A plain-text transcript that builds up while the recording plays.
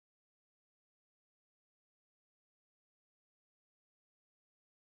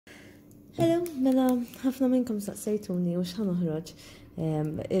Hello, mela ħafna minnkom saqsejtuni u x'ħan uħroġ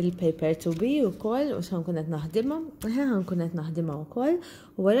il-paper to be u koll u x'ħan kunet naħdima, ħan kunet naħdima u koll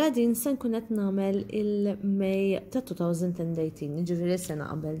u wara din san kunet namel il-May ta' 2018, ġifiri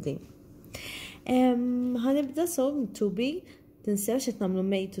sena qabel din. Ħanibda so to be, tinsewx qed nagħmlu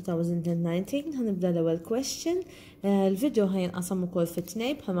May 2019, ħanibda l-ewwel question. Il-video ħajinqasam ukoll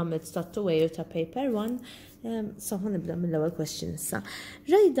fit-tnejn bħalma għamilt ta' two-way u ta' paper 1. So ħanibda mill-ewwel question issa.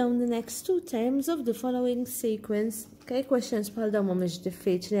 Write down the next two terms of the following sequence. Okay, questions bħal dawn mhumiex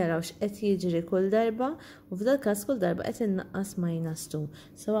diffiċli naraw x'qed jiġri kull darba u f'dal każ kull darba qed innaqqas -2.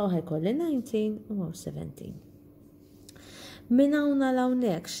 So hawn ħajkolli 19 u hawn 17. Min hawn għal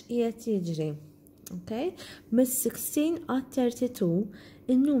hawnhekk x'qiegħed jiġri? Okay? Mis-16 għat-32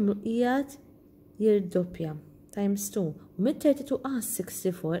 in-numru qiegħed jirdoppja times 2 u mit-32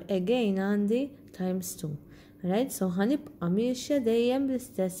 għas-64 again għandi times 2. Right? So ħanibqa' miexja dejjem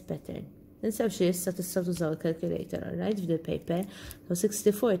bl-istess pattern. Ninsew xi issa tistgħu tużaw il-calculator, right? F'dil paper. So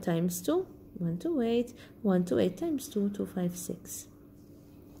 64 times 2, 128, 128 times 2, 256.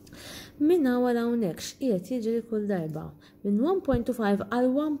 Minna wara hawnhekk x'qiegħed jiġri kull darba. Minn 1.25 għal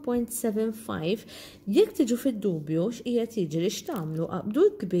 1.75 jekk tiġu fid-dubju x'qiegħed jiġri x'tagħmlu qabdu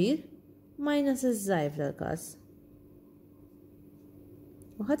l-kbir minus iż-żgħir f'dal-każ.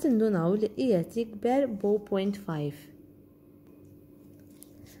 U ħadd indunaw li qiegħed jikber b'0.5.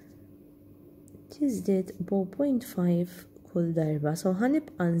 Tiżdied b'0.5 kull darba. So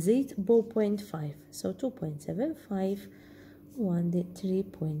ħanibqa' nżid b'0.5. So 2.75 u għandi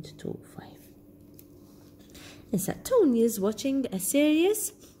 3.25. Issa, Tony is watching a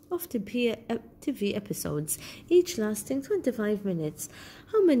series of TV episodes, each lasting 25 minutes.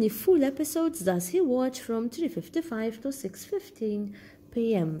 How many full episodes does he watch from 3:55 to 6:15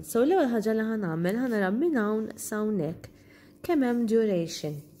 p.m.? So l-ewwel ħaġa li ħanagħmel ħanara minn hawn sa hawnhekk kemm hemm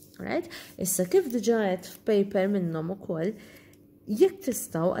duration. Right? Issa kif diġà qed f'paper minnhom ukoll, jekk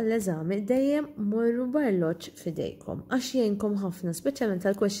tistgħu għall-eżami dejjem morru barloġġ f'idejkom għax jgħinkom ħafna, speċjalment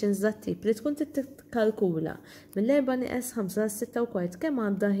tal-questions dat-tip li tkun titkalkula mill-4 nieqes 5 6 kemm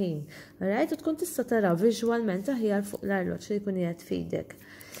għadda ħin. Right? U tkun tista' tara visualment aħjar fuq l-arloġġ li jkun qiegħed f'idek.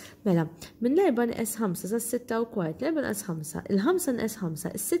 Mela, mill-4 nieqes 5 sa 6 l-4 nieqes 5, il-5 nieqes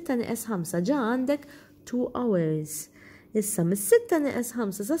 5, is-6 nieqes 5 ġa għandek 2 hours. Issa mis-6 nieqes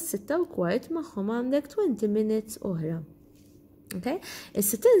 5 sa 6 magħhom għandek 20 minutes oħra. Okay?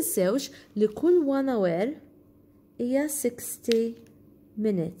 Issa tinsewx li kull 1 hour hija 60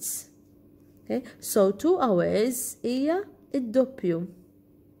 minutes. Okay? So 2 hours hija id-doppju.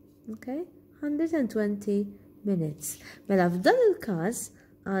 Okay? 120 minutes. Mela f'dan il-każ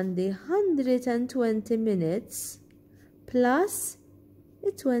għandi 120 minutes plus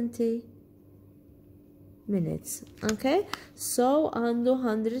 20 minutes. Okay? So għandu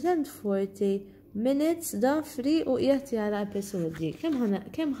 140 minutes da free u qiegħed jara episodji.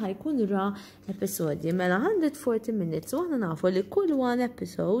 Kemm ħajkun ra episodji? Mela 140 minutes u aħna nafu li kull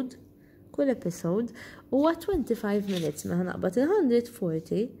episode huwa 25 minutes. Mela naqbad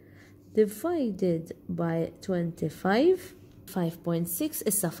il-140 divided by 25, 5.6,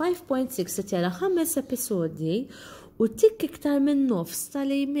 issa 5.6 qed jara 5 episodji u tikk iktar minn nofs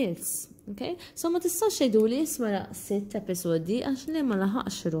tal-emails. Okay? So ma tistax jgħidu li jismara 6 episodi għax li ma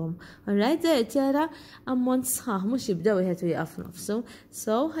laħaqxrom. Alright, qed jara ammont sħaħ mhux jibdew wieħed u jaqaf nofsu.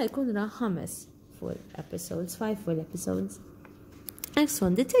 So ħajkun ra 5 full episodes, 5 full episodes. Next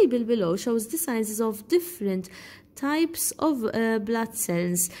one, the table below shows the sizes of different types of blood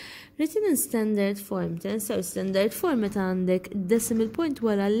cells written in standard form. So standard form meta għandek decimal point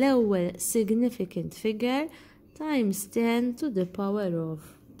wara l-ewwel significant figure times 10 to the power of.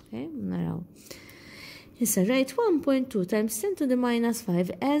 Okay, naraw. Issa, write 1.2 times 10 to the minus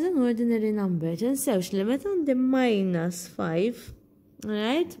 5 as an ordinary number. Tinsewx li meta għandi minus 5,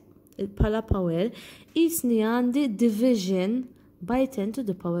 right, pala power, isni għandi division by 10 to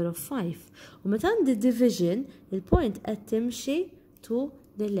the power of 5. U meta għandi division, il-point qed timxi to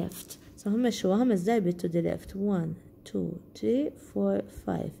the left. So ħammexxu 5 darbit to the left. 1, 2, 3, 4,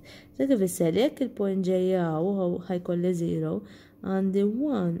 5. So kif isselek il-point ġejja u ħajkolli 0. Għandi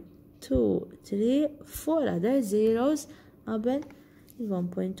 1, 2, 3, 4 other zeros qabel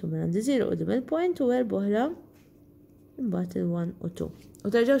il-1.2. Minn għandi 0 u dim il-point u boħra imbagħad il-1 u 2.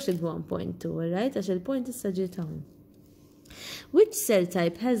 U terġgħux il-1.2, right? Għax il-point issa ġiet hawn. Which cell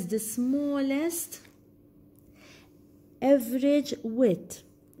type has the smallest average width?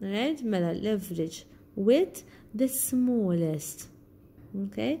 Right? Mela l-average width the smallest.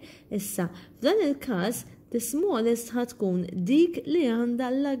 Okay? Issa, f'dan il-każ the smallest ħatkun dik li għandha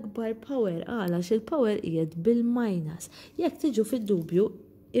l-akbar power għalax il-power qiegħed bil-minus. Jekk tiġu fid-dubju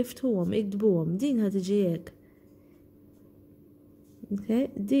iftħuhom, iktbuhom, din ħad tiġi hekk. Okay,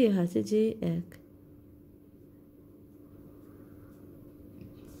 di ħad tiġi hekk.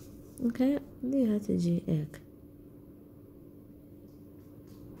 Okay, di ħad tiġi hekk.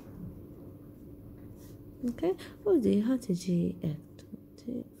 Okay, u di ħad tiġi hekk. 2,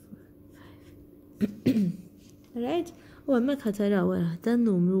 3, 4, 5. Alright? U għemmek ħataraw dan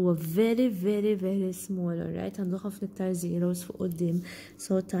numru huwa very, very, very small, alright? Għandu ħafna iktar zeros fuq qudiem,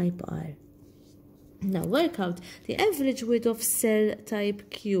 so type R. Now work out the average width of cell type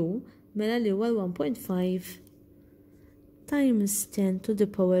Q mela li huwa 1.5 times 10 to the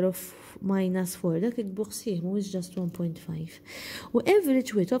power of minus 4. Dak ikbuħ sieħ mhuwiex just 1.5. U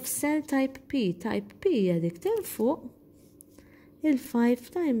average width of cell type P hija dik tal fuq il-5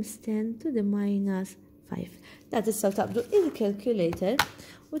 times 10 to the minus 5. Da tistgħu taqbdu il-calculator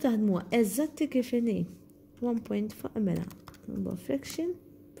u taħdmuha eżatti kif inhi. 1.5 mela fraction,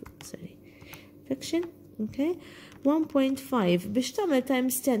 okay? 1.5 biex tagħmel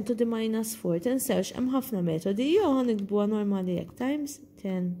times 10 to the minus 4 tinsewx hemm ħafna metodi jew ħanikbuha normali hekk times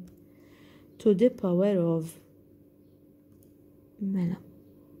 10 to the power of mela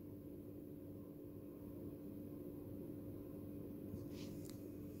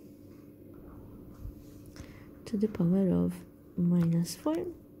to the power of minus 4,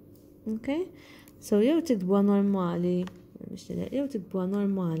 okay? So jew tikbuha normali, jew tikbuha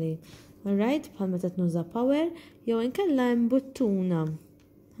normali. Alright, bħal meta tnuża power, jew inkella hemm buttuna.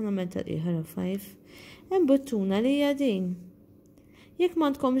 Ħanagħmel taqrieħa 5. Hemm buttuna li hija din. Jekk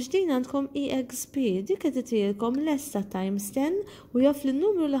m'għandkomx din għandkom EXP, dik qed tagħtilkom lesta times 10 u jaf li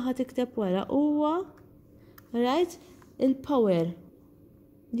n-numru li ħad tikteb wara huwa alright, il-power.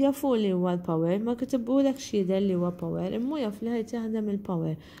 Jafu li huwa l-power, ma kitibulek x'jidher li huwa power, imma jaf li ħajt jaħdem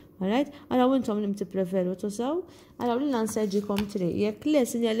il-power. Alright, araw intom li mtippreferu tużaw, araw li l-answer ġikom 3. Jekk le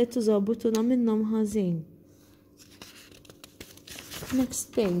sinjal li tużaw buttuna minnhom ħażin.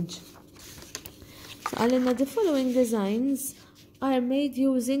 Next page. So għalina the following designs are made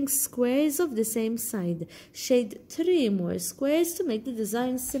using squares of the same side. Shade 3 more squares to make the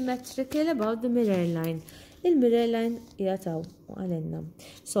design symmetrical about the mirror line. Il-mirror line jgħataw għalenna.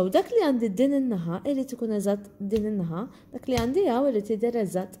 So, dak li għandi din in-naħa, irrid ikun eżatt din in-naħa, dak li għandi għaw irrid jidher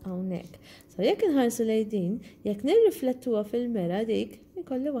eżatt hawnhekk. So, jekk inħarsu lejn din, jekk nirriflettuha fil-mera dik,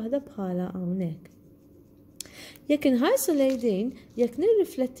 ikolli waħda bħala hawnhekk. Jekk inħarsu lejn din, jekk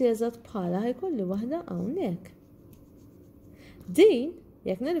nirrifletti eżatt bħala, ħajkolli waħda hawnhekk. Din,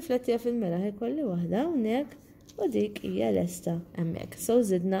 jekk nirriflettiha fil-mera, ħajkolli waħda hawnhekk. U dik hija lesta hemmhekk. So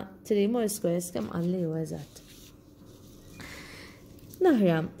żidna 3 more squares kemm qalli hu eżatt.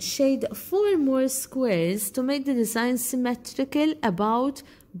 Naħra, shade 4 more squares to make the design symmetrical about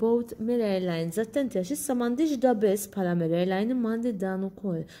both mirror lines. Attenti għax issa m'għandix da biss bħala mirror line imma għandi dan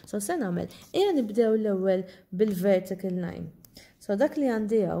ukoll. So se nagħmel, ejja nibdew l-ewwel bil-vertical line. So dak li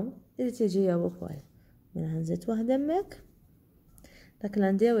għandi hawn irid jiġi hawn ukoll. Mela ħanżid waħda hemmhekk. Dak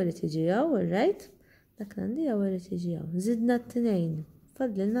li għandi hawn irid jiġi hawn, alright? Dak l-għandi għaw għarri tiġi għaw. Zidna t-tnejn.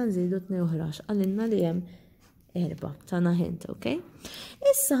 Fadlilna nżidu 2 uħrax. Għallinna li jem 4. Tana hint, ok?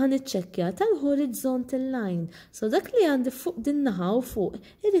 Issa għan iċċekkja tal-horizontal line. So dak li għandi fuq dinnaħa u fuq,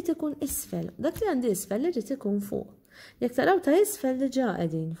 irrit ikun isfel. Dak li għandi isfel irrit ikun fuq. Jek taraw ta' isfel li ġa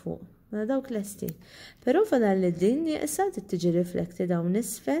għedin fuq. Ma dawk lesti. Pero fadal li din jaqsa tiġi reflected dawn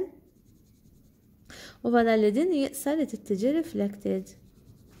isfel. U fadal li din jaqsa li tiġi reflected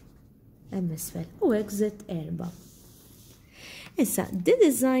emmisfel u exit 4. Issa, the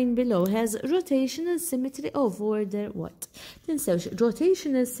design below has rotational symmetry of order what? Tinsewx,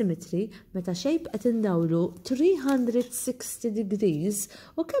 rotational symmetry meta shape qed indawru 360 degrees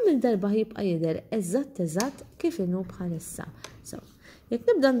u kemm il-darba jibqa' jidher eżatt kif inhu bħalissa. So, jekk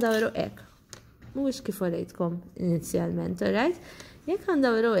nibda ndawru hekk, mhuwiex kif orejtkom inizjalment, alright? Jekk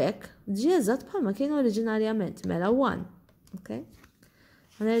ndawru hekk, ġie eżatt bħalma kien oriġinarjament mela 1, okay?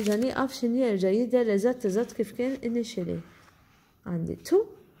 Għanerġa niqaf xin jerġa jidher eżatt kif kien initially. Għandi 2.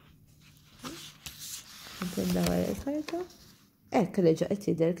 Għantinda għara il-karta. Ekk reġa qed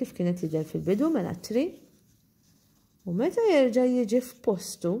jidher kif kienet jidher fil-bidu mela 3. U meta jerġa jiġi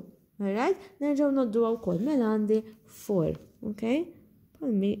f'postu, alright, nerġgħu noddu wkoll mela għandi 4, okay?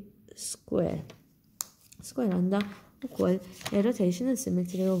 Palmi square. Square għandha ukoll ir-rotational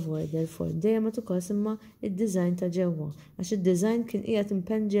symmetry of order 4. Dejjem ma tukoll imma id-design ta' ġewwa. Għax id-design kien qiegħed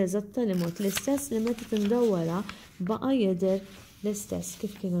impenġi eżatt li mod l-istess li meta tindawwara baqa' jidher l-istess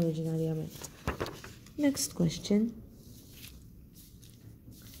kif kien oriġinarjament. Next question.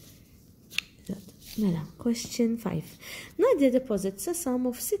 Mela, question 5. Nadia deposits a sum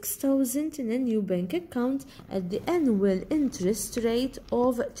of 6,000 in a new bank account at the annual interest rate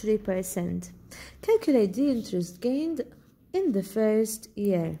of 3%. Calculate the interest gained in the first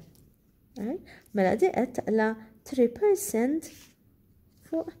year. Right? Mela di qed taqla 3%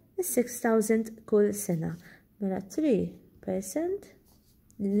 fuq 6,000 kull sena. Mela 3%,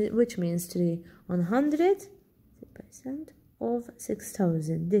 which means 3 on 100, 3% of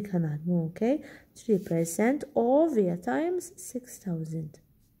 6,000. Dik ħanaħdmu, okay? 3% of times 6,000.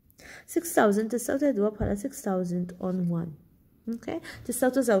 6,000 tistaw tedwa bħala 6,000 on 1. Okay?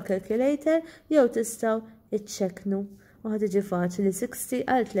 Tistaw tużaw calculator jew tistaw iċċeknu. U ħad iġi faċli 60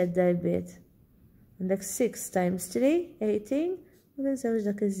 għal 3 darbiet. Għandek 6 times 3, 18, u tinsewx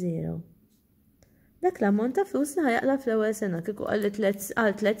dak iż-0. Dak l-ammont ta' flus li ħajaqla fl-ewwel sena kieku għal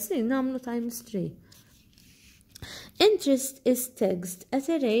 3 snin nagħmlu times 3. Interest is taxed at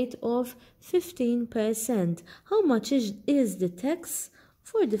a rate of 15%. How much is the tax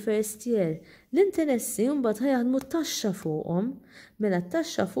for the first year? L-interessi mbagħad ħajaħdmu t-taxxa fuqhom. Mela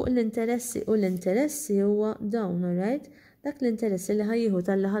t-taxxa fuq l-interessi u l-interessi huwa dawn, alright? Dak l-interessi li ħajjieħu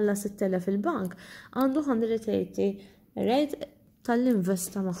tal-li ħalla 6,000 fil-bank għandu 180, alright?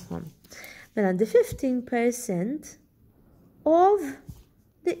 Tal-investa magħhom. Mela the 15% of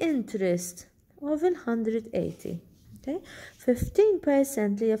the interest of il-180. Okay?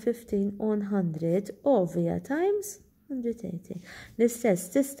 15% li hija 15 on 100 ovvja times 180.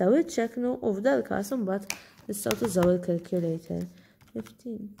 L-istess tistgħu iċċekknu u f'dal każ imbagħad tistgħu tużaw il-calculator.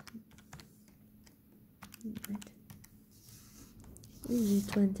 15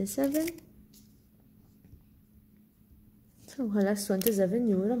 27. So ħalas 27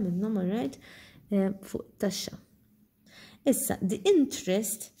 euro minnhom, alright, fuq taxxa. Issa, the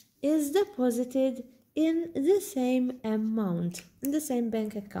interest is deposited in the same amount, in the same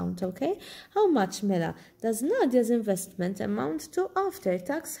bank account, okay? How much, Mela, does Nadia's investment amount to after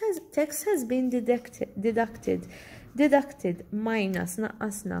tax has been deducted minus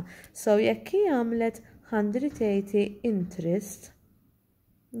naqqasna. So jekk hi għamlet 180 interest,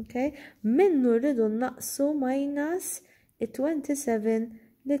 okay? Minnu rridu naqsu minus 27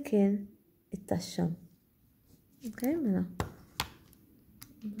 li kien it-taxxa. Okay, Mela.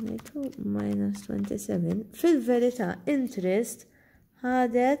 Minus 27. Fil-verità, interest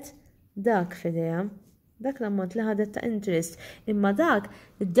ħadet dak fidejha. Dak l-ammont li ħadet ta' interest. Imma dak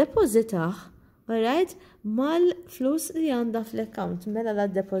id-depositaħ, alright, mal-flus li għandha fl-account. Mela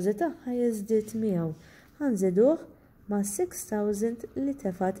l-depositaħ ħajiżdied miegħu. Ħanżiduh ma' 6,000 li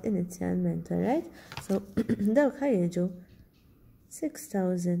tefat inizjalment, alright? So, dawk ħajjiġu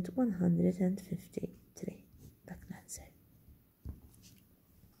 6,153.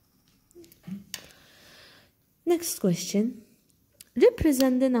 Next question.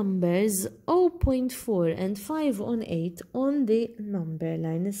 Represent the numbers 0.4 and 5 on 8 on the number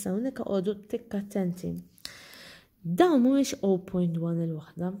line. Issa hawnhekk għodu tikka attenti. Dawn mhuwiex 0.1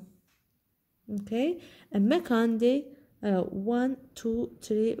 il-waħda. Okay? Hemmhekk għandi 1, 2,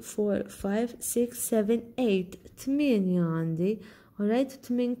 3, 4, 5, 6, 7, 8, 8 għandi. Alright,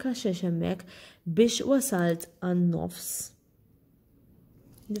 8 kaxex hemmhekk biex wasalt għan-nofs.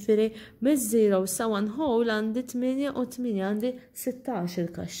 Ġifieri miż-0 sa 1 whole għandi 8 u 8 għandi 16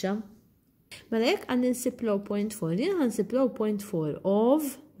 il-kaxxa. Mela jekk għandi nsib 0.4, jien ħansib 0.4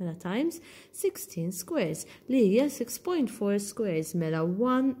 of mela times 16 squares li hija 6.4 squares mela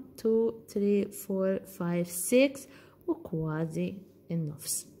 1, 2, 3, 4, 5, 6 u kważi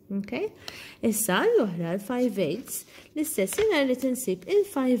in-nofs. Okay? Issa l-oħra l-5/8 l-istess jiena rrid insib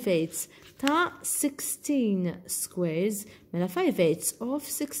il-5/8 ta' 16 squares, mela 5/8 of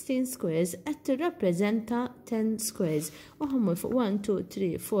 16 squares qed tirrappreżenta 10 squares. U ħammur fuq 1, 2,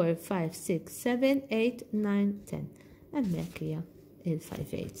 3, 4, 5, 6, 7, 8, 9, 10. Hemmhekk hija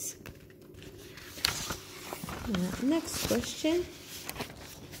il-5/8. Next question.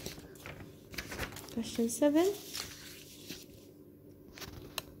 Question 7.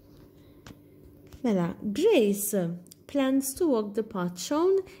 Mela, Grace plans to walk the path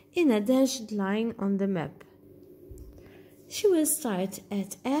shown in a dashed line on the map. She will start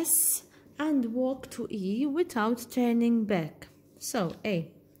at S and walk to E without turning back. So, A.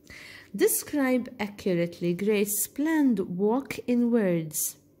 Describe accurately Grace's planned walk in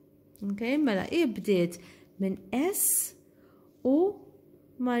words. Okay, mela, bdiet minn S u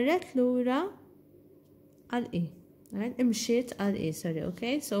marret lura għal E. Right? Imxiet għal E, sorry,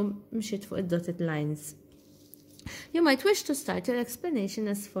 okay? So, imxiet fuq id-dotted lines. You might wish to start your explanation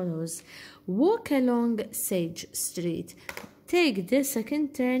as follows. Walk along Sage Street. Take the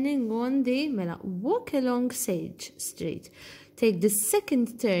second turning on the, mela, walk along Sage Street. take the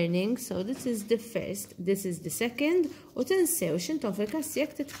second turning, so this is the first, this is the second, u tinsewx intom fil-kassi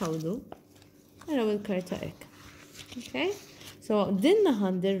jekk titħawdu. Naraw il-karta hekk. Okay? So dinna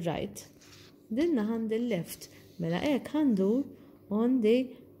hand the right, dinna hand the left. Mela hekk għandu on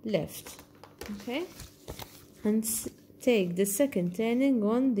the left. Okay? And take the second turning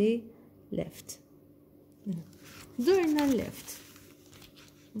on the left. Durna left.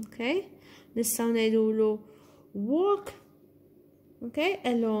 Okay? Nistgħu ngħidulu walk, okay,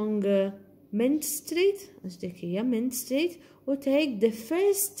 along Mint Street, għax dik hija Mint Street, u take the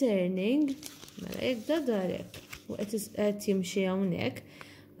first turning, mela jekk da darek, u qed jimxi hawnhekk,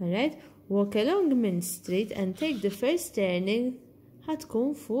 alright, walk along Mint Street and take the first turning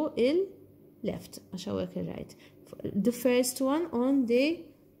ħatkun fuq il-left, għax hawnhekk il-right. The first one on the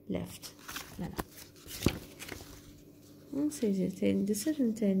left. Mela. Take the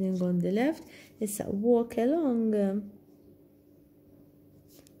second turning on the left. Issa walk along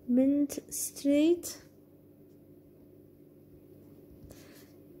Mint Street.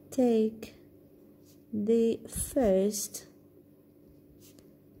 Take the first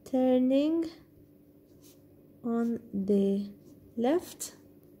turning on the left.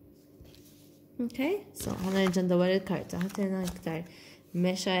 Okay, so ħanerġa' ndawwar il-karta, ħatina iktar.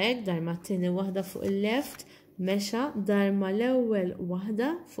 Mexa hekk darma t-tieni waħda fuq il-left, mexa darma l-ewwel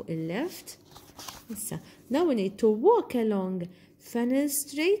waħda fuq il-left. Issa, now we need to walk along Fennel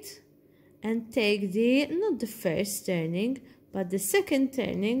Street and take not the first turning, but the second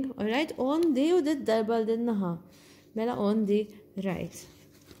turning, alright, on the u darba l-naħa. Mela on the right.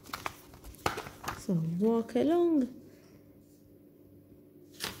 So, walk along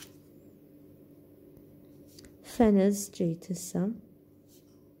Fennel Street issa.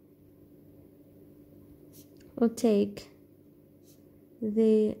 Or take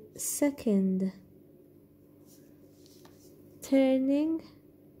the second turning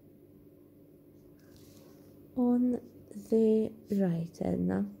on the right,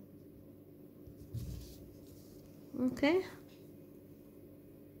 Edna. Okay?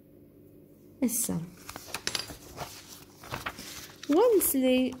 Issa. Once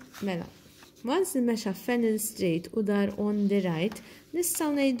li mexa Fennel Street u dar on the right,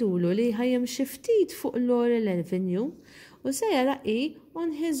 nistgħu ngħidulu li ħajjimxi ftit fuq Laurel Avenue u se jaraqi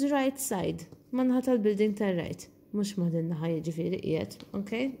on his right side, manħa tal-building tar-right. Mhux ma' din naħa jiġifieri qiegħed,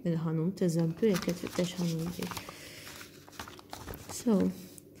 okay? Il-ħanum teżempju jekk qed tfittex ħanum ġi. So,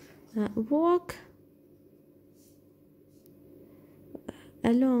 walk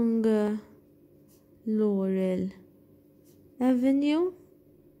along Laurel Avenue.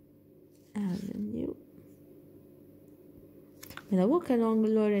 Mela walk along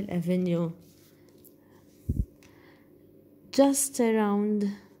Laurel Avenue. Just around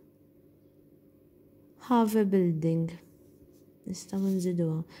Harvey Building. Nistgħu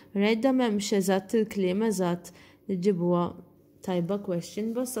nżiduha. Right, da m'hemmx eżatt il-kliem eżatt li ġibuha tajba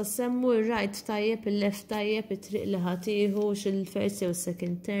question, basta semmu il-right tajjeb, il-left tajjeb, it-triq li ħatiħu, il-first jew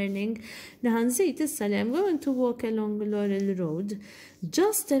second turning. Naħanżid issa li I'm going to walk along Laurel Road,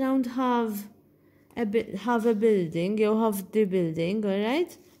 just around have a building, jew have the building,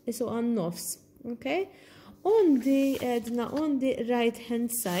 alright? Isu on nofs, okay? On the right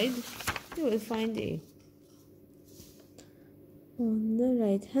hand side, you will find A. On the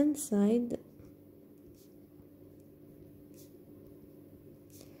right hand side,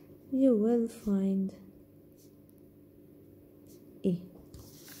 you will find E.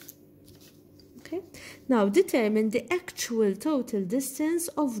 Okay? Now determine the actual total distance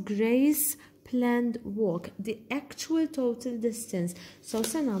of Grace's planned walk. The actual total distance. So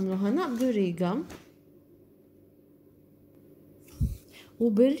se nagħmlu ħanaqbdu riga. U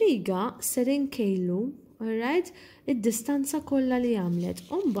bir-riga ser inkejlu, alright, id-distanza kollha li għamlet.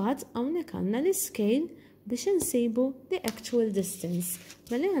 U mbagħad hawnhekk għandna l-scale biex insibu the actual distance.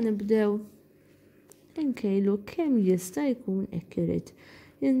 Mela ħanibdew inkejlu kemm jista' jkun accurate.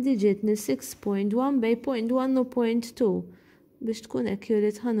 Indiġitni 6.1 bej 0.1 u 0.2. Biex tkun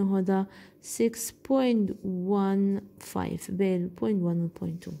accurate ħanuħodha 6.15 bej 0.1 u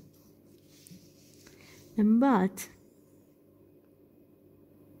 0.2. Imbagħad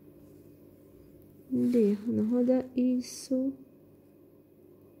li ħanuħodha qisu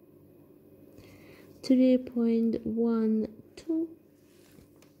 3.12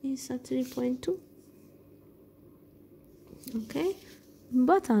 isa 3.2. Okay?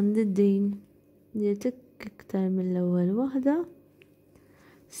 Mbagħad għandi din li iktar mill-ewwel waħda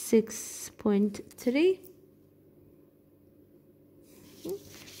 6.3 u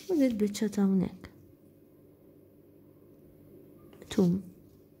dit biċċa ta' hawnhekk 2.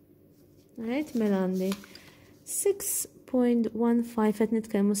 Alright, mela għandi 6.3 6.15 qed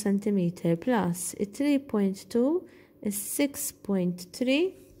nitkellmu centimeter plus 3.2 is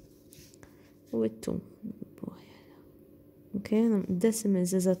 6.3 u 2. Okay,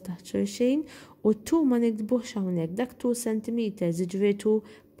 decimals eżatt taħt xulxin u 2 ma nikdbuħx hawnhekk, dak 2 centimeters, jiġifieri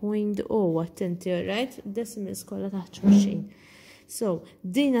 2.0 attenti, alright? Decimals kollha taħt xulxin. So,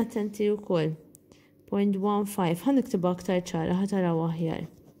 din attenti wkoll. 0.15 ħan niktibha aktar ċara, ħataraw aħjar.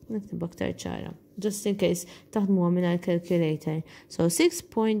 Niktibha aktar ċara. Just in case taħdmuha mingħajr calculator. So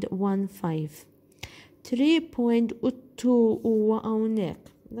 6.15. 3.2 huwa hawnhekk.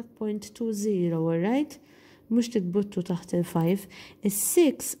 Dak 0.20, alright? Mhux tikbuttu taħt il-5.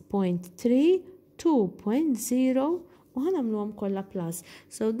 Is-6.3, 2.0 u ħanamluhom kollha plus.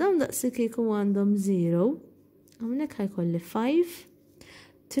 So dawn daqsik jkunu għandhom 0. Hawnhekk ħajkolli 5,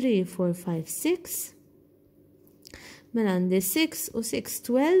 3, 4, 5, 6. Mela għandi 6 u 6,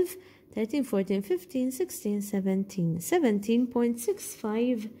 12, 13, 14, 15, 16, 17.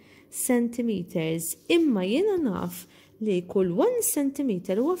 17.65 centimeters. Imma jiena naf li kull 1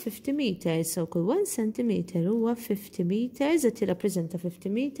 centimeter huwa 50 meters. So kull 1 centimeter huwa 50 meters, qed jirrappreżenta 50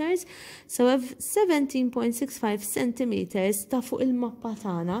 meters. So 17.65 centimeters ta' fuq il-mappa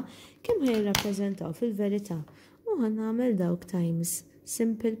tagħna kemm ħajrappreżentaw fil-verità. U ħannagħmel dawk times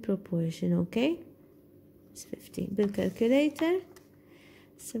simple proportion, okay? 50 bil-calculator.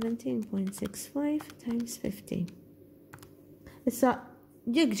 17.65 times 50. Issa,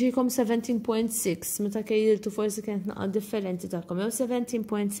 jekk ġikom 17.6, meta kejjiltu forsi kienet naqqa differenti tagħkom, jew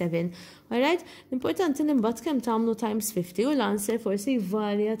 17.7. Alright? L-importanti li mbagħad kemm tagħmlu times 50 u l-answer forsi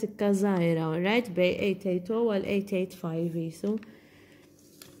jvarja tikka żgħira, alright? Bej 880 għal 885 jisu.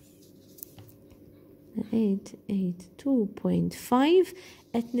 882.5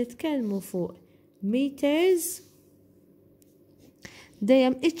 qed nitkellmu fuq meters.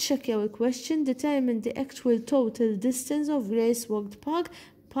 Dejjem iċċekkjaw il-question, determine the actual total distance of Grace walked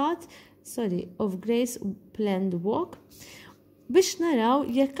of Grace planned walk. Biex naraw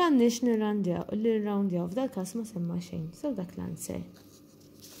jekk għandniex nirroundjaw f'dal każ ma semma xejn. So dak l-answer.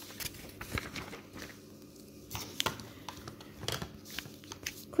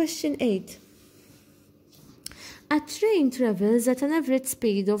 Question 8. A train travels at an average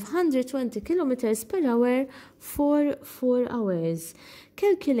speed of 120 km per hour for 4 hours.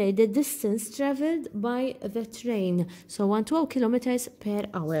 Calculate the distance traveled by the train. So 112 km per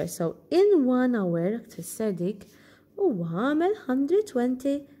hour. So in 1 hour, t-sedik, u għamel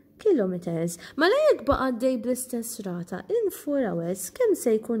 120 km. Ma la jek baqa dej bl-istess rata, in 4 hours, kem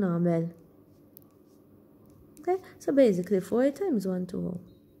se jkun għamel? Okay, so basically 4 times 120.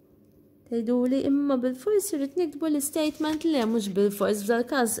 Tgħiduli imma bil-fors irid nikdbu l-statement li mhux bil-fors f'dal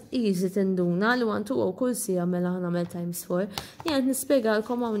każ easy tinduna li 120 kull sija mela nagħmel times 4. Jien qed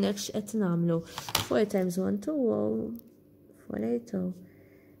nispjegalkom hawnhekk x'qed nagħmlu. 4 times 120 480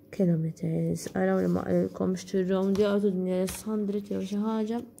 kilometers. Araw li ma qilkomx tirroundjaw tudni 100 jew xi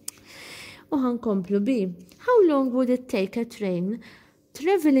ħaġa. U ħankomplu bi. How long would it take a train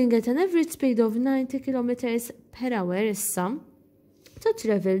traveling at an average speed of 90 kilometers per hour issa to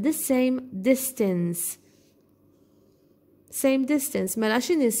travel the same distance? Same distance. Mela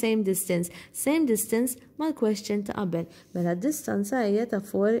x'inhi same distance? Same distance mal-question ta' qabel. Mela d-distanza hija ta'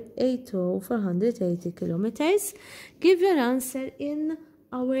 480 kilometers. Give your answer in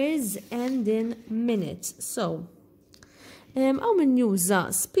hours and in minutes. So, għaw min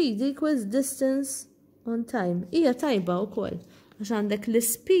juża speed equals distance on time. Hija tajba wkoll għax għandek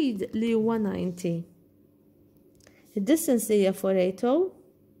l-speed li huwa 90. The-distance hija 480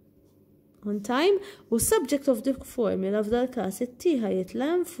 on time u subject of the formula f'dal każ it-t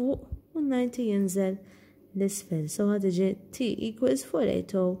ħajitlam fuq u 90 jinżel l-isfel. So ħadiġi t equals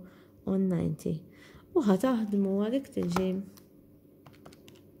 480 on 90. U ħataħdmu għalik tiġi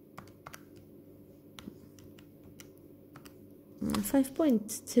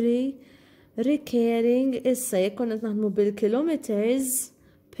 5.3 recurring issa jekk konna naħdmu bil-kilometers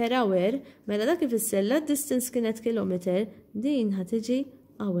per hour, mela dak ifisser la distance kienet kilometer, din ħatiġi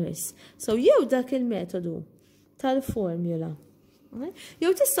hours. So jew dak il-metodu tal-formula.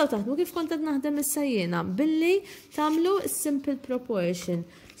 Jew tistgħu taħdmu kif kont qed naħdem issa jiena billi tagħmlu simple proportion.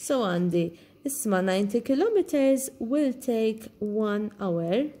 So għandi isma' 90 kilometers will take 1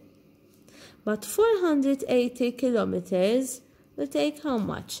 hour, but 480 kilometers will take how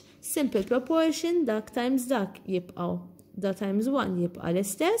much? Simple proportion, dak times dak jibqaw. Da times 1 jibqa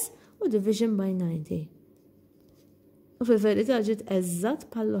l-istess u division by 90. U fil-verità ġiet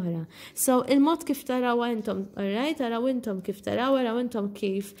eżatt bħall-oħra. So, il-mod kif taraw intom, alright, taraw intom kif taraw intom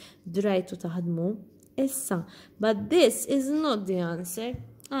kif drajtu taħdmu. Issa, but this is not the answer.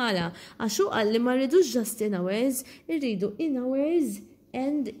 Għala, għaxu għalli ma rridux just in hours, irridu in hours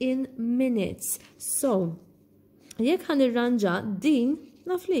and in minutes. So, jekk ħan irranġa din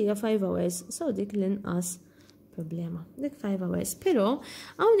naf li hija 5 hours, so dik l-inqas problema. Dik 5 hours. Pero,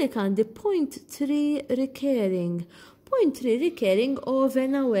 hawnhekk għandi 0.3 recurring. 0.3 recurring of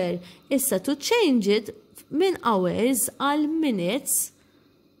an hour. Issa to change it minn hours għal minutes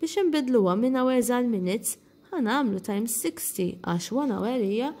biex nbidluha minn hours għal minutes ħanamlu times 60 għax 1 hour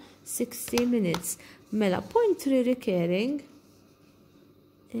hija 60 minutes. Mela 0.3 recurring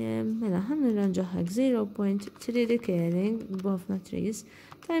mela ħan nirranġaħak 0.3 recurring b'ħafna trees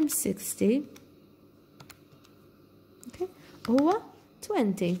times 60 huwa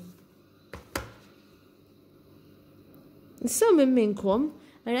 20. Issa minn minnkom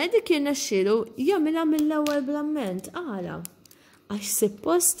għarajdi kien naxxilu jagħmilha mill-ewwel bl-amment għala għax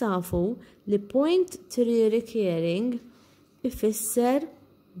suppost tafu li 0.3 recurring ifisser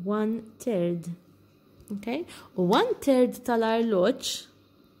 1/3. Okay? U 1/3 tal-arloġġ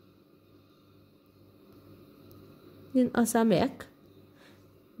jinqasam hekk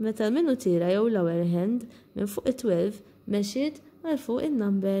meta minnu tira jew lower hand minn fuq it-12 mexiet għal fuq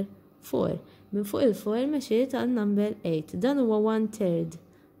il-number 4. Minn fuq il-4 mexiet għal number 8. Dan huwa 1/3.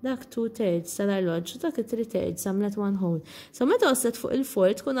 Dak 2/3 tal-arloġġ u dak 3/3 għamlet 1 whole. So meta waslet fuq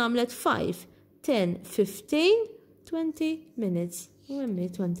il-4 tkun għamlet 5, 10, 15, 20 minutes. U għemmi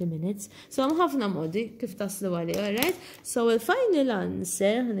 20 minutes. So għam ħafna modi kif taslu għali, alright? So il-final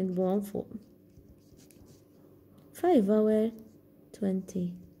answer għanikbu għan fuq. 5 hour, 20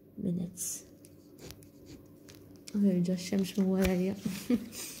 minutes. Għirġa xemx mu għarja.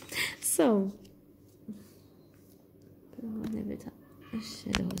 So, nevita.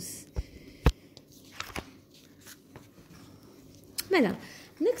 Shadows. Mela,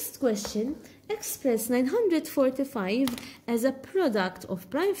 next question. Express 945 as a product of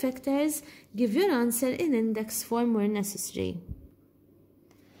prime factors. Give your answer in index form where necessary.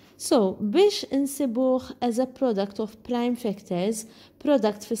 So, biex insibuħ as a product of prime factors,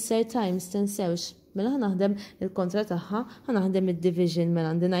 product fisser times tinsewx. Mela ħanaħdem il-kontra taħħa, ħanaħdem il-division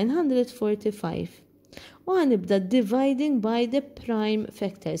mela għandi 945. U għanibda dividing by the prime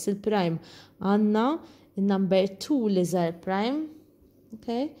factors. Il-prime għanna il-number 2 li zar prime,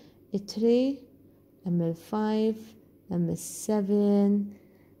 okay? Il-3, il-5, il-7,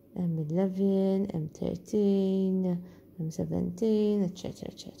 il-11, il-13, il-17,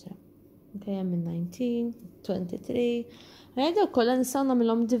 etc. Okay, il-19, 23. Għajda kolla nistaw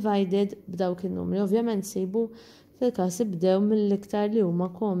namilom divided b'dawk il-numri. Ovvjament sejbu fil-kas ibdew mill-iktar li huma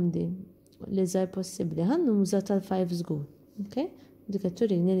komdi. Li żgħar possibbli. Ħan nuża tal-5 żgur. Okay? Dik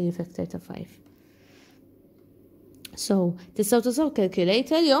turini li factor ta' 5. So, tistgħu tużaw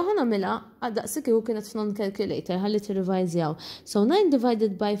calculator jew ħa nagħmilha għaddaqsi kieku kienet f'non calculator ħalli tirrivażjaw. So 9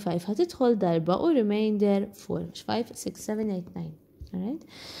 divided by 5 ħad tidħol darba u remainder 4. 5, 6, 7, 8, 9. Alright?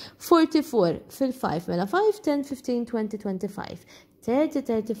 44 fil-5 mela 5, 10, 15, 20, 25. 30,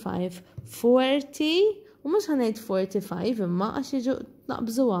 35, 40 u mux ħanajt 45 imma għax jiġu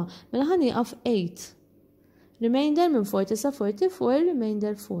naqbżuwa. Mela ħaniqaf 8. Remainder minn 40 sa 44,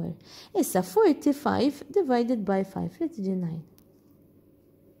 remainder 4. Issa 45 divided by 5 li tiġi 9.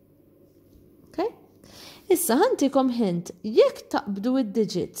 Okay? Issa ħantikom hint, jekk taqbdu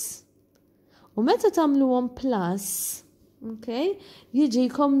id-digits u meta tagħmluhom plus, okay,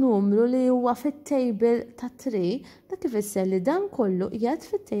 jiġikom numru li huwa fit-table ta' 3, dak ifisser li dan kollu qiegħed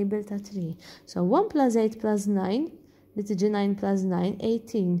fit-table ta' 3. So 1 plus 8 plus 9 li tiġi 9 plus 9,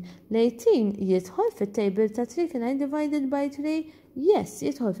 18. L-18 jidħol fit-table ta' 3, can I divided by 3? Yes,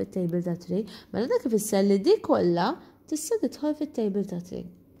 jidħol fit-table ta' 3. Mela dak ifisser li di kollha tista' tidħol fit-table ta' 3.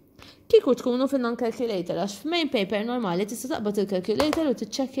 Kieku tkunu fin-non-calculator, għax f'main paper normali tista' taqbad il-calculator u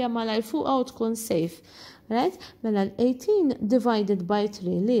tiċċekkja malajr fuqha u tkun safe. Right? Mela l-18 divided by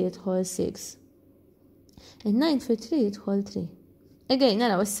 3 li jidħol 6. Il-9 fit 3 jidħol 3. Again,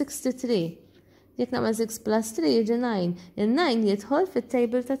 naraw, 63. Jek nagħmel 6 plus 3 jiġi 9. Il-9 jidħol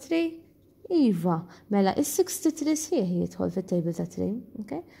fit-table ta' 3? Iva. Mela, il-63 sħiħ jidħol fit-table ta' 3.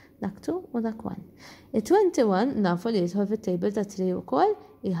 Okay? Dak 2 u dak 1. Il-21 nafu li jidħol fit-table ta' 3 ukoll,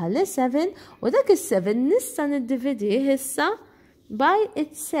 jħalli 7 u dak il-7 nista' niddividih issa by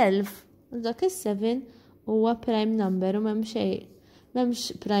itself. Dak il-7 huwa prime number u m'hemm xejn.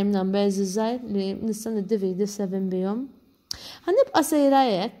 M'hemmx prime numbers iżgħar li nista' niddividi 7 bihom. Ħanibqa' sejra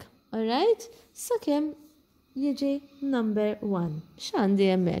hekk, alright? Sakemm jiġi number 1. X'għandi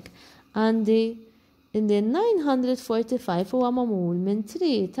hemmhekk? Għandi in the 945 huwa magħmul minn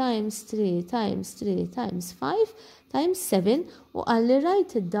 3 times 3 times 3 times 5 times 7 u għalli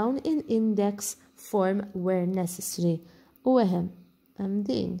write it down in index form where necessary. U eħem,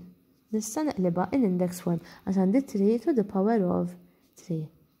 din nista' naqlibha in index 1 għax għandi 3 to the power of 3.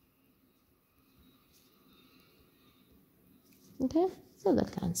 Okay, so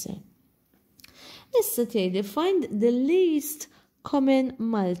dak l-answer. Issa tgħidli find the least common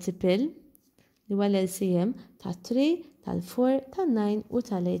multiple li huwa l-LCM ta' 3, tal-4, tal-9 u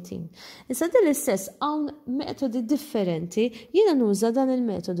tal-18. Issa din l-istess hawn metodi differenti, jiena nuża dan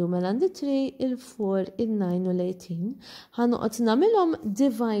il-metodu mela għandi 3, il-4, il-9 u l-18. Ħanoqgħod nagħmilhom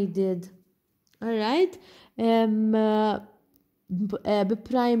divided, alright, bi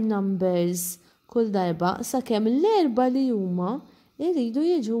prime numbers kull darba sakemm l-erba' li huma jridu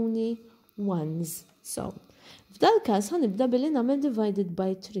jiġuni ones. So, f'dal każ ħanibda billi nagħmel divided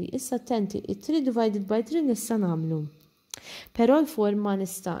by 3. Issa attenti, it-3 divided by 3 nista' nagħmlu. Però l-4 ma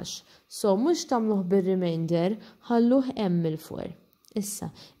nistax. So, mhux tagħmluh bir-remainder, ħalluh hemm il-4.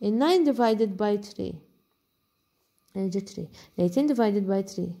 Issa, il-9 divided by 3 jiġi 3. L-18 divided by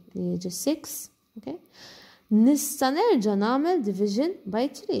 3 li jiġi 6, okay? Nista' nerġa' nagħmel division by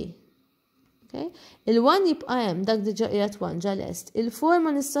 3. Okay? Il-1 jibqa' hemm dak diġà qiegħed 1 ġa lest. Il-4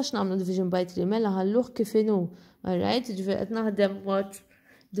 ma nistax nagħmlu division by 3 mela ħalluh kif inhu. Alright, ġifieri qed naħdem mod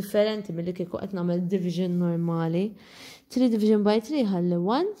differenti milli kieku qed nagħmel division normali. 3 division by 3 ħalli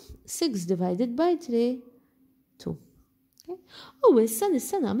 1, 6 divided by 3 2. Okay? U issa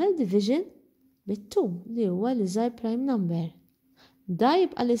nista' nagħmel division bit-2 li huwa l-iżgħar prime number. Da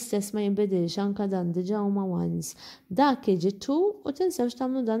jibqa' l-istess ma jinbidilx anke dan diġà huma ones. Dak jiġi 2 u tinsewx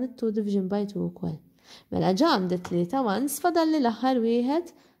tagħmlu dan it-2 division by 2 ukoll. Mela ġa għandi 3 ones fadalli l-aħħar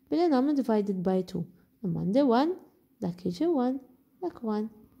wieħed billi nagħmlu divided by 2. Imma għandi 1, dak jiġi 1, dak 1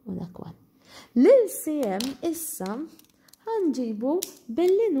 u dak 1. L-LCM issa ħanġibu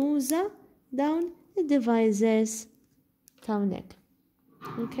billi nuża dawn id-divisors ta' hawnhekk.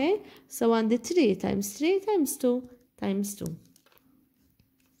 Okay? So għandi 3 times 3 times 2 times 2.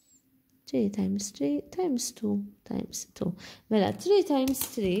 3 times 3 times 2 times 2. Mela 3 times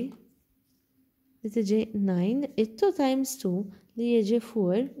 3 li tiġi 9, it-2 times 2 li jiġi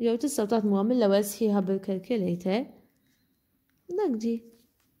 4, jew tistgħu tagħmluha mill-ewwel sħiħa bil-calculator. Dak ġi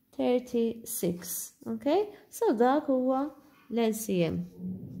 36, okay? So dak huwa l-LCM,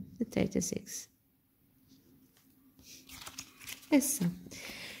 36. Issa,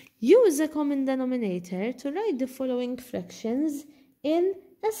 use a common denominator to write the following fractions in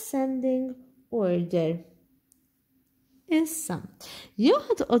ascending order. Issa, jew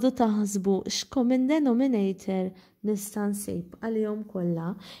ħadqodu taħsbu x'common denominator nista' nsib għalihom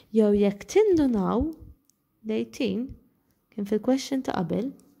kollha, jew jekk tindunaw l-18 kien fil-question ta' qabel,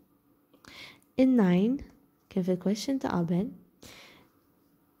 il-9 kien fil-question ta' qabel,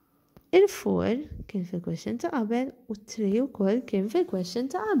 il-4 kien fil-question ta' qabel u 3 ukoll kien fil-question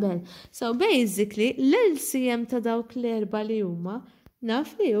ta' qabel. So basically l-LCM ta' dawk l-erba' li huma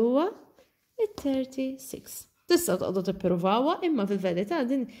naf li huwa il-36. Tista' toqgħodu tipprovawha, imma fil-verità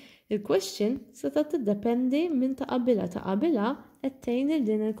din il-question seta' tiddependi minn ta' qabilha qed tgħin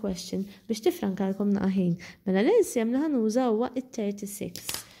din il-question biex tifrankalkom naqaħin. Mela l-LCM li ħanuża huwa il-36.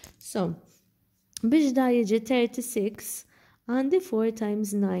 So, biex da jiġi 36 għandi 4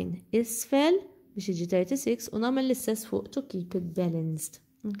 times 9 isfel biex jiġi 36 u nagħmel l-istess fuq to keep it balanced.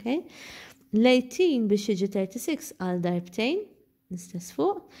 Okay? L-18 biex jiġi 36 għal darbtejn l-istess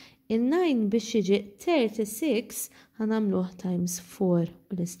fuq. Il-9 biex jiġi 36 ħanamluħ times 4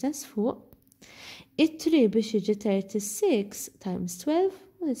 u l-istess fuq. Il-3 biex jiġi 36 times 12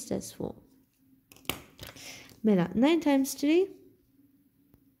 u l-istess fuq. Mela, 9 times 3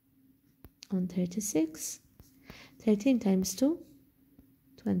 on 36. 13 times 2,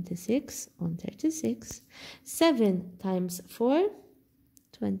 26 on 36. 7 times 4,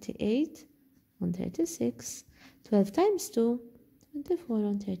 28 on 36. 12 times 2, 24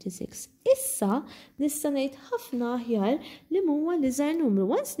 on 36. Issa nista' ngħid ħafna aħjar li huwa l-iżgħar numru.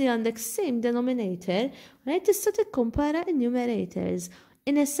 Once li għandek same denominator, right, tista' tikkompara in-numerators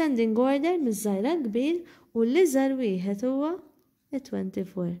in ascending order miż-żgħar kbir u l-iżgħar wieħed huwa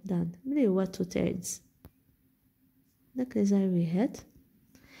 24 dan li huwa 2/3. Dak l-iżgħar wieħed.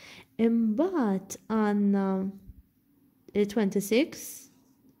 Imbagħad għandna 26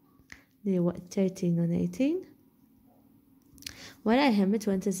 li huwa 13 on 18. Wara jħemmi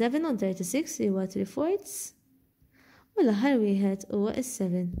 27 on 36 li huwa 3/4 u l-aħħar wieħed huwa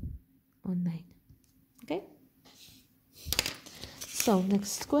 7 on 9. Okay? So,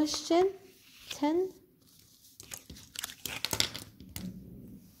 next question, 10.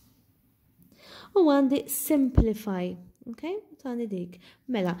 U għandi simplify. Okay? Tani dik.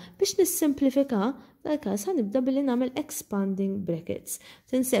 Mela, biex nissimplifika, dal-każ ħanibda billi nagħmel expanding brackets.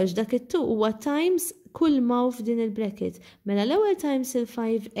 Tinsewx dak it-2 huwa times kull maw f'din il-bracket. Mela l-ewwel times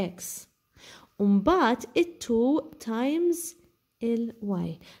il-5x. U mbagħad it-2 times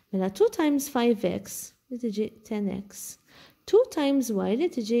il-y. Mela 2 times 5x li tiġi 10x. 2 times y li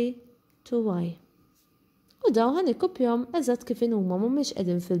tiġi 2y. U daw ħan ikkopjhom eżatt kif huma mhumiex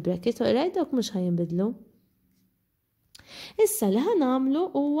qegħdin fil-bracket, u rajt dawk mhux ħajinbidlu. Issa li ħanamlu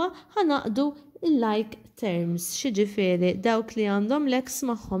huwa ħanaqdu il-like terms, xiġifieri dawk li għandhom l-x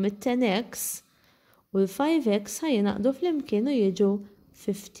magħhom it-10x u l-5x ħajinaqdu flimkien u jiġu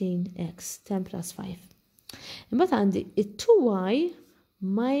 15x, 10 plus 5. Imbagħad għandi it-2y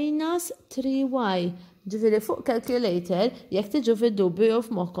minus 3y. Ġifieri fuq calculator jekk tiġu fid-dubju jew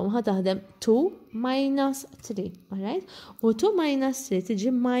f'moħħkom ħataħdem 2 minus 3, alright? U 2 minus 3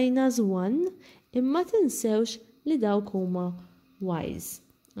 tiġi minus 1 imma tinsewx li dawk huma y's.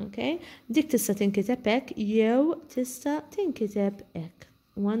 Okay? Dik tista' tinkiteb hekk jew tista' tinkiteb hekk.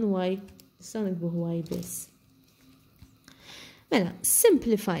 1y tista' nikbuh y biss. Mela,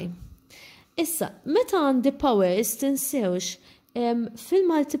 simplify. Issa, meta għandi powers tinsewx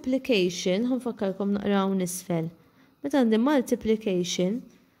fil-multiplication, ħanfakkarkom naqraw nisfel. Meta għandi multiplication,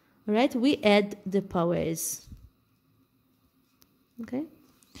 right, we add the powers. Okay?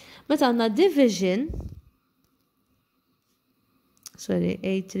 Meta għandna division, sorry,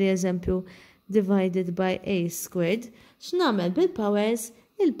 A3 eżempju divided by A squared, x'nagħmel bil-powers?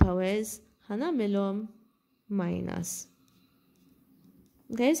 Il-powers ħanamilhom minus.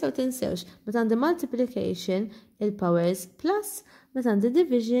 Okay, so tinsewx, meta għandi multiplication, il-powers plus, meta għandi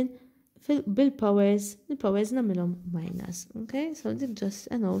division, bil-powers, il-powers nagħmilhom minus. Okay, so dik just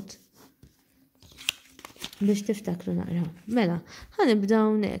a note biex tiftakru naqra. Mela,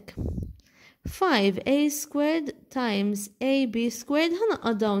 ħanibdaw hekk. 5a squared times ab squared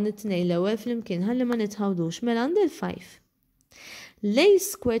ħanaqqa dawn it-tnejn l-ewwel flimkien ħalli ma nitħawdux mela għandi l-5. L-a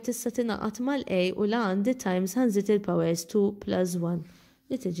squared tista' tingħaqad mal-a u la għandi times ħanżid il-powers 2 plus 1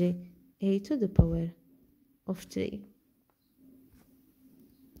 li tiġi a to the power of 3.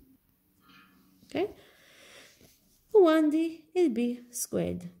 Okay? U għandi il-b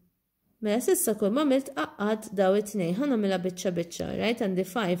squared. Mela sissa kull ma milt qaqqad daw it-tnejn ħanamilha biċċa, right? Għandi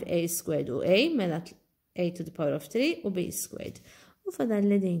 5a squared u a, mela a to the power of 3 u b squared. U fadal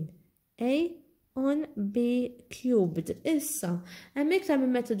li din a on b cubed. Issa, hemm iktar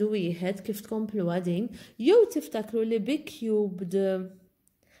minn metodu wieħed kif tkomplu din, jew tiftakru li b cubed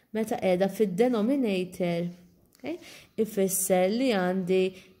meta qiegħda fid-denominator, okay? Ifisser li għandi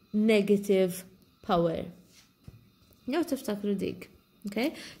negative power. Jew tiftakru dik.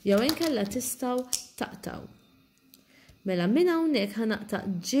 Okay? Jew inkella tistgħu taqtaw. Mela minn hawnhekk ħanaqta'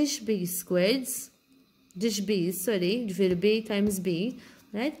 ġiex b squareds, ġiex b, sorry, ġifier b times b,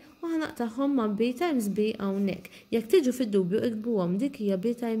 right? U ħanaqta'hom ma' b times b hawnhekk. Jekk tiġu fid-dubju iktbuhom dik hija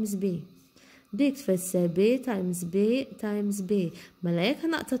b times b. Dik tfisser b times b times b. Mela jekk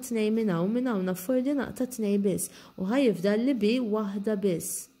ħanaqta' tnejn minn hawn affordi naqta' tnejn biss u ħajfdal li b waħda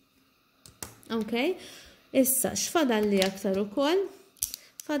biss. Okay? Issa x'fadal li aktar ukoll?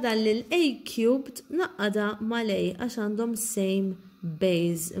 Fadal li l-a cubed naqqada mal-a għax għandhom same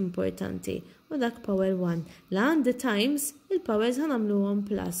base importanti. U dak power 1. La għandi times, il-powers ħanamluhom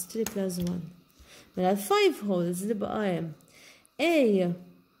plus 3 plus 1. Mela 5 wholes li baqa hemm. A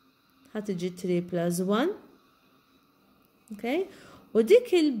ħatiġi 3 plus 1. Okay? U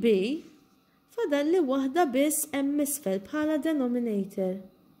dik il-b fadal li waħda biss hemm misfel bħala denominator.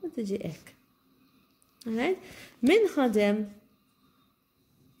 U tiġi hekk. Alright? Min ħadem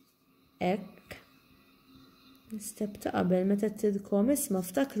ek, step ta' qabel meta tidkom isma'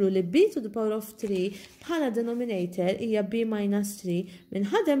 ftakru li b to the power of 3 bħala denominator hija b minus 3 minn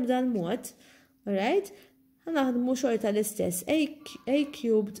ħadem dal-mod, alright? Ħanaħdmu xorta l-istess a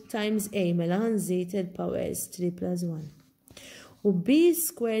cubed times a mela ħanżid il-powers 3 plus 1. U b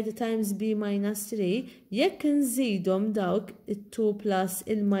squared times b minus 3 jekk nżidhom dawk it-2 plus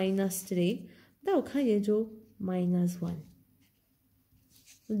il-minus 3 dawk ħajjiġu minus 1.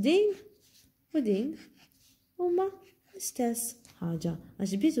 U din huma l-istess ħaġa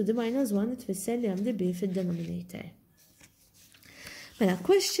għax b to the minus 1 tfisser li għandi b fid-denominator. Mela,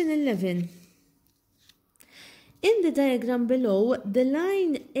 question 11. In the diagram below, the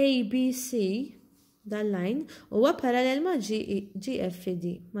line ABC, dal-line, huwa parallel ma'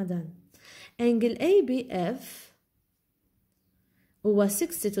 GFD, ma' dan. Angle ABF huwa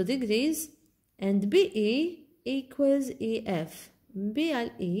 62 degrees and BE equals EF. B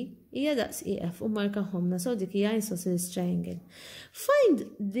għal E hija daqs EF u marka ħomna so dik hija isosceles triangle. Find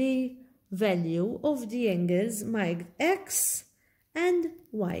the value of the angles marked X and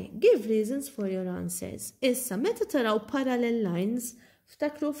Y. Give reasons for your answers. Issa meta taraw parallel lines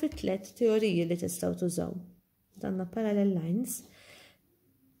Ftakru fit-tlet teoriji li tistgħu tużaw. Għandna parallel lines.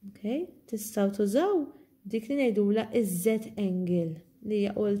 Okay? Tistgħu tużaw dik li ngħidula iż-Z angle li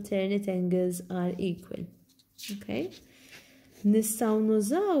hija alternate angles are equal. Okay? Nistgħu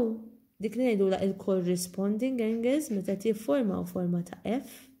nużaw dik li ngħidula il-corresponding angles meta jiffurmaw forma ta'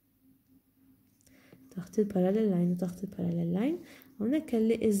 F. Taħt il-parallel line u taħt il-parallel line, hawnhekk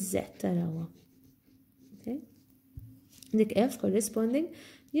kelli iż-Z tarawha. Okay? Dik F corresponding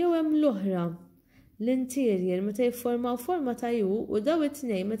jew hemm l-oħra l-interior meta jiffurmaw forma ta' U u daw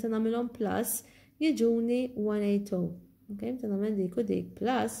it-tnejn meta nagħmilhom plus jiġuni 180. Okay? Meta nagħmel dik u dik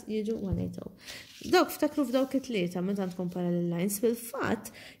plus jiġu 180. Dawk ftakru f'dawk it-tlieta meta għandkom parallel lines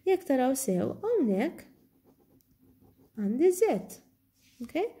fil-fatt jekk taraw sew hawnhekk għandi Z.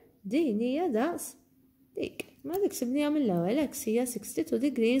 Okay? Din hija daqs dik. Ma dik sibnija mill-ewwel X hija 62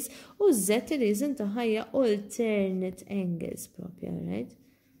 degrees u Z ir-reason tagħha hija alternate angles propja, right?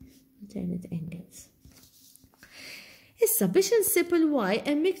 Alternate angles. Issa biex insib il-Y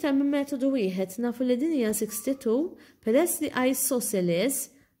hemm iktar minn metodu wieħed nafu li din hija 62 peress li isosceles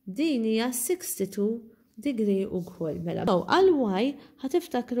din hija 62 degree ukoll mela. Għal-Y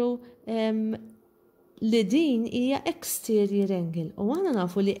ħatiftakru li din hija exterior angle u għana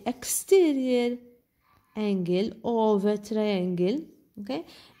nafu li exterior angle over triangle, okay,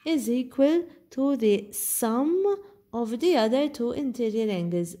 is equal to the sum of the other two interior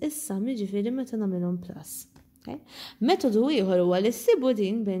angles. Is-sum jiġifieri meta nagħmilhom plus. Okay? Metodu ieħor huwa li ssibu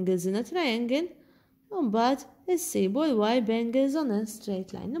din b'angles in a triangle u mbagħad issibu l-y b'angles on a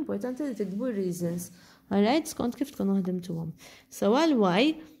straight line. Importanti li tikbu reasons. Alright, skont kif tkunu ħdimtuhom. So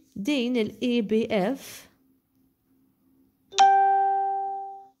għal-y din il-EBF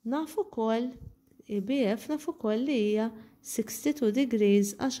nafu wkoll EBF nafu wkoll li hija 62 degrees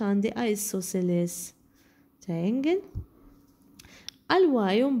għax għandi isosceles triangle.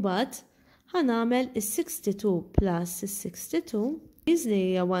 Għal-y mbagħad ħanamel is-62 plus is-62 li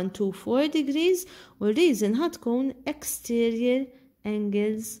hija 124 degrees u r-reason ħatkun exterior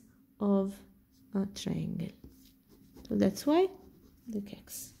angles of a triangle. So that's why the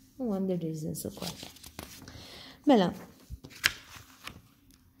X. One of the reasons ukoll. Mela.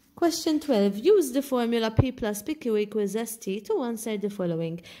 Question 12. Use the formula P plus PQ equals ST to answer the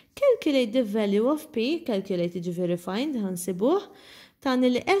following. Calculate the value of P, calculate ġifieri find, ħansibuh.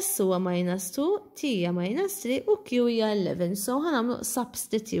 Tani li S huwa -2, T hija -3 u Q hija 11. So ħanamlu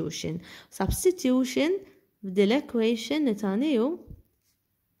substitution. Substitution f'dil equation li tani hu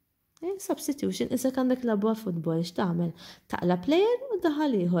substitution issa għandek labwa futbol x'tagħmel? Taqla player u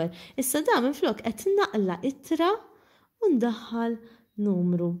ndaħħal ieħor. Issa da minflok qed naqla ittra u ndaħħal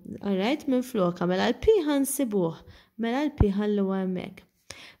numru. Alright, minflok mela l-P ħansibuh, mela l-P ħallu hemmhekk.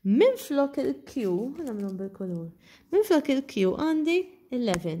 Minflok il-Q, nagħmluhom bil-kulur. Minflok il-Q għandi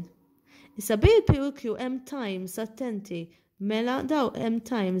 11. Issa bejn il-P u l-Q hemm times, attenti, mela daw hemm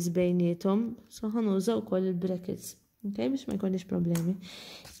times bejniethom, so ħanużaw ukoll il-brackets. Okay, biex ma jkollniex problemi.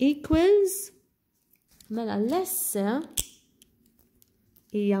 Equals, mela l-S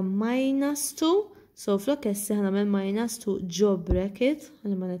hija -2, so flok S ħanamel -2 ġo bracket,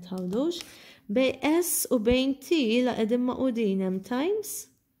 għalli ma nitħawdux, bej S u bejn T la qegħdin maqudin hemm times.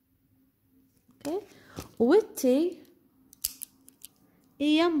 Okay? U it-T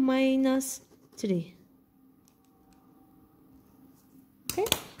hija -3. Okay?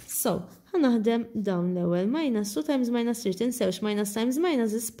 So, ħanaħdem dawn l-ewwel -2 times -3 tinsewx minus times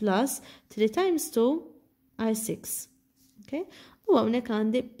minus is plus 3 times 2 are 6. Okay? U hawnhekk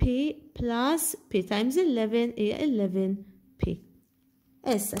għandi P plus P times 11 hija 11P.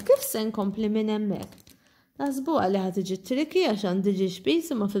 Issa kif se nkompli minn hemmhekk? Naħsbuha li ħad tiġi tricky għax għandi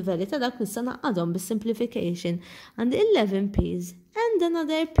ġiex imma fil-verità dak nista' naqadhom bis-simplification. Għandi 11 P's and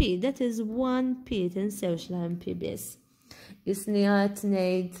another P that is 1P tinsewx la MP biss. Isni qed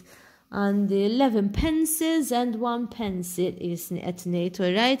ngħid għandi 11 pencils and 1 pencil isni qed ngħid,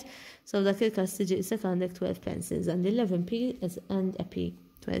 alright? So dak il-każ tiġi isek għandek 12 pencils and 11 P's and a P.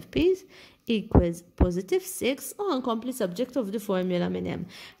 12 P's equals +6 u ħankompli subject of the formula minn hemm.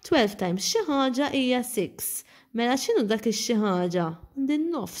 12 times xi ħaġa hija 6. Mela x'inhu dak ix-xi ħaġa? Għandi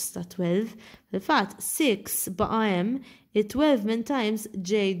n-nofs ta' 12. Fil-fatt 6 baqa' hemm, it-12 minn times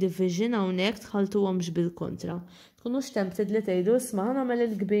J division hawnhekk tħaltuhomx bil-kontra. Tkunux tempted li tgħidu isma' nagħmel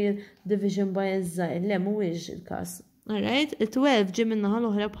il-kbir division by iż-żgħir, le mhuwiex il-każ. Alright, it-12 ġie min-naħa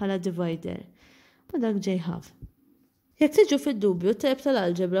l-oħra bħala divider. U dak ġej ħaf. Jekk tiġu fid-dubju t-teb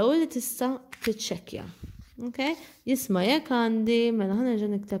tal-alġebra u li tista' tiċċekkja. Okay? Jisma' jekk għandi mela ħanerġa'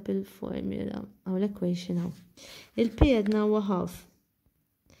 nikteb il-formula aw l-equation hawn. Il-P għedna huwa half.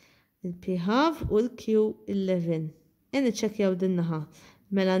 Il-P half u l-Q 11. niċċekkjaw din naħa.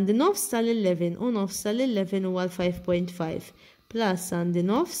 Mela għandi nofs tal-11 u nofs tal-11 huwa l-5.5 plus għandi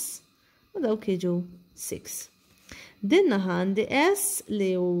nofs u dawk jiġu 6. Din naħa għandi S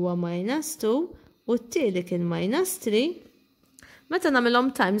li huwa -2 u t-tieli kien -3. Meta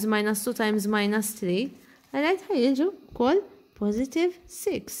nagħmilhom times -2 times -3, għalajt ħajġu wkoll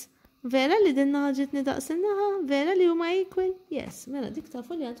 +6. Vera li din naħa ġitni daqs in-naħa, vera li huma equal? Yes, mela dik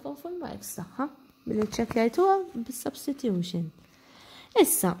tafu li għandkom full marks tagħha billi ċċekkjajtuha bis-substitution.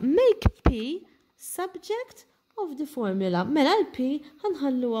 Issa, make P subject of the formula. Mela l-P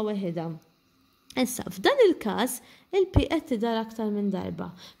ħanħalluha waħedha. Issa, f'dan il-każ, il-P qed tidher aktar minn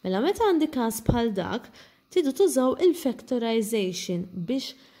darba. Mela meta għandi każ bħal dak, tidu tużaw il-factorization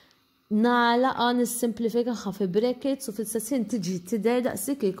biex nagħlaqa nissimplifikaha fi brackets u fil-sessin tiġi tidher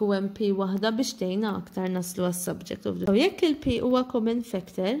daqsik kieku hemm P waħda biex tgħinha aktar naslu għas-subject of the. Jekk il-P huwa common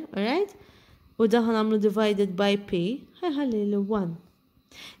factor, alright? U daħan għamlu divided by P, ħajħalli l-1.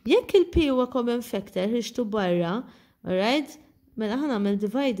 Jekk il-P huwa common factor ħiġtu barra, alright? Mela ħan għamil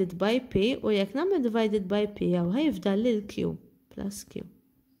divided by P u jekk nagħmel divided by P għaw ħajfdal l-Q plus Q.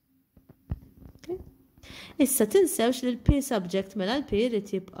 Issa tinsewx li l-P subject mela l-P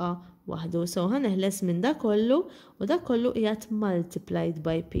jrid jibqa' waħdu. So ħaneħles minn da kollu u da kollu qiegħed multiplied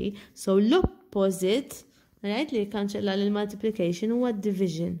by P. So l-opposite, right, li jkanċella l-multiplication huwa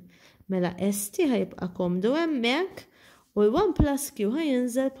division. Mela ST ħajibqa' komdu hemmhekk u l-1 plus Q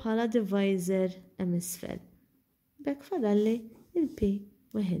ħajinżel bħala divisor emisfel. Bekk fadalli il-P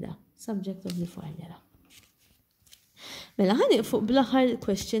waħda, subject of the formula. Mela ħaniqfu bl-aħħar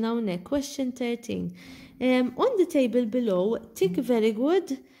question hawnhekk, question 13. On the table below, tick very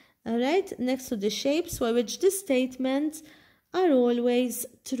good, alright, next to the shapes for which the statements are always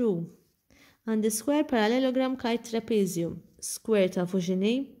true. And the square parallelogram kite trapezium. Square ta'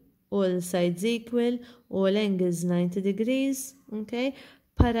 fuxini, all sides equal, all angles 90 degrees, okay?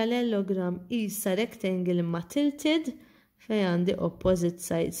 Parallelogram isa rectangle imma tilted, fej għandi opposite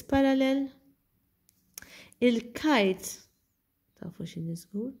sides parallel. Il-kite, ta' fuxini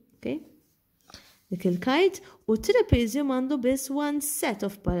żgur, okay? Dik il-kite u trapezium għandu biss one set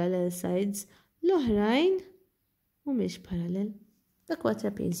of parallel sides, l-oħrajn mhumiex parallel. Dak huwa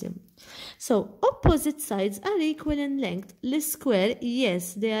trapezium. So, opposite sides are equal in length. L-square,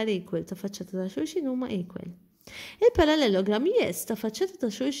 yes, they are equal. Ta' faċċata ta' xulxin huma equal. Il-parallelogram, yes, ta' faċċata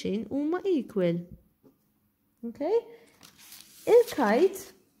ta' xulxin huma equal. Okay?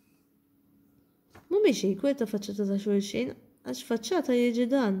 Il-kite mhumiex equal ta' faċċata ta' xulxin, għax faċċata jiġi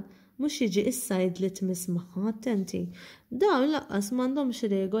dan. Mux jiġi is-side li tmiss magħha, attenti. Dawn laqqas m'għandhomx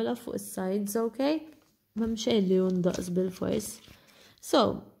regola fuq is-sides, okay? M'hemm xejn li jundaqs bil-fors.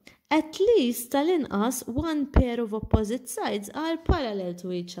 So, at least tal-inqas one pair of opposite sides are parallel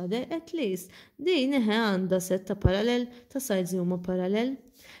to each other, at least. Din għandha set ta' parallel ta' sides li huma parallel.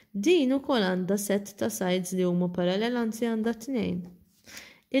 Din ukoll għandha set ta' sides li huma parallel, anzi għandha 2.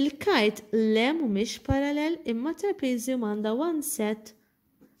 Il-kite le mhumiex parallel imma trapezium għandha one set,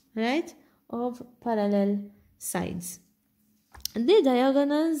 right, of parallel sides. The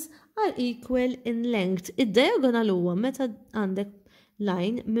diagonals are equal in length. Id-diagonal huwa meta għandek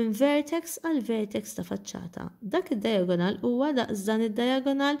line minn vertex għal vertex ta' faċċata. Dak id-diagonal huwa daqs dan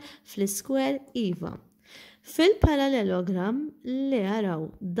id-diagonal fl-square iva. Fil-parallelogram li araw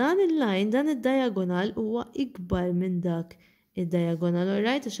dan il-line, dan id-diagonal huwa ikbar minn dak id-diagonal,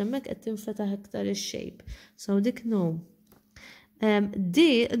 alright, għax hemmhekk qed tinfetaħ iktar ix-shape. So dik no.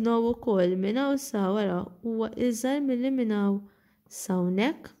 Di no ukoll minn hawn sa wara huwa iżgħar milli minn hawn sa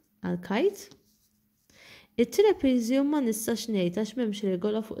hawnhekk għall-kite. It-trapezium ma nistax ngħid għax m'hemmx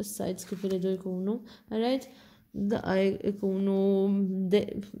regola fuq is-sides kif iridu jkunu, alright? Daqqa jkunu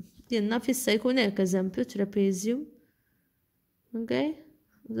jenna fissa jkun hekk eżempju trapezium. Okay?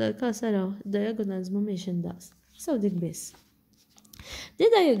 Dal-każ araw, diagonals mhumiex indaqs. So dik biss. The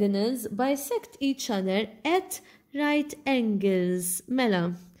diagonals bisect each other at right angles.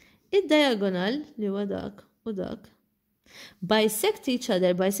 Mela, id-diagonal li huwa dak u dak bisect each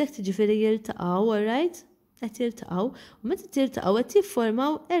other, bisect ġifieri jiltaqgħu, alright? Qed jiltaqgħu, u meta jiltaqgħu qed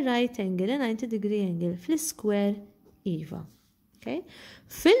jiffurmaw a right angle, a 90 degree angle fl-square iva. Okay?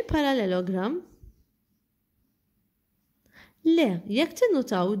 Fil-parallelogram le, jekk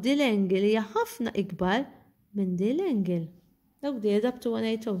tinnutaw di l-angle hija ħafna ikbar minn di l-angle. Dawk di adaptu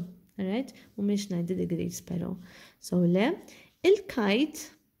 180, alright? U mhix 90 degrees però. So le, il-kite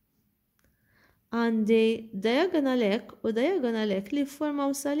għandi diagonalek u diagonalek li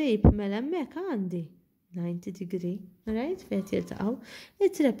formaw salib mela hemmhekk għandi 90 degree, alright? Fejn jiltaqgħu.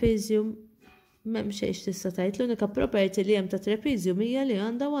 Il-trapezium m'hemm xejn tista' tgħid, l-unika property li hemm ta' trapezium hija li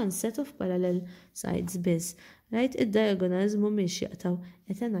għandha one set of parallel sides biss. Right? Id-diagonals mhumiex jaqtaw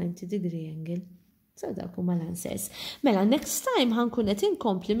at a 90-degree angle. So dak huma l-answers. Mela, next time ħankun qed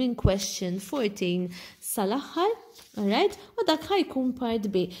inkompli minn question 14 sal-aħħar, alright? U dak ħajkun part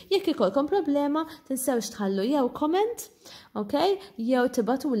B. Jekk ikolkom problema, tinsewx tħallu jew comment, okay? Jew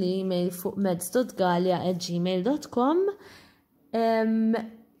tibatuli email fuq meds.galia@gmail.com.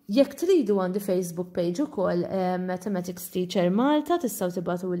 Jekk tridu għandi Facebook page ukoll Mathematics Teacher Malta, tistgħu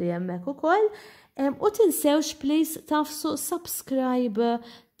tibatuli hemmhekk ukoll. U tinsewx please tafsu subscribe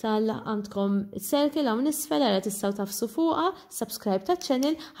tal-għandkom circle għaw nisfel għara tistaw tafsu fuqa, subscribe ta'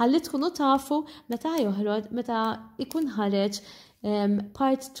 channel, ħalli tkunu tafu meta joħroġ, meta ikun ħareġ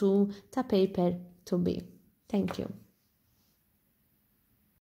part 2 ta' paper to be. Thank you.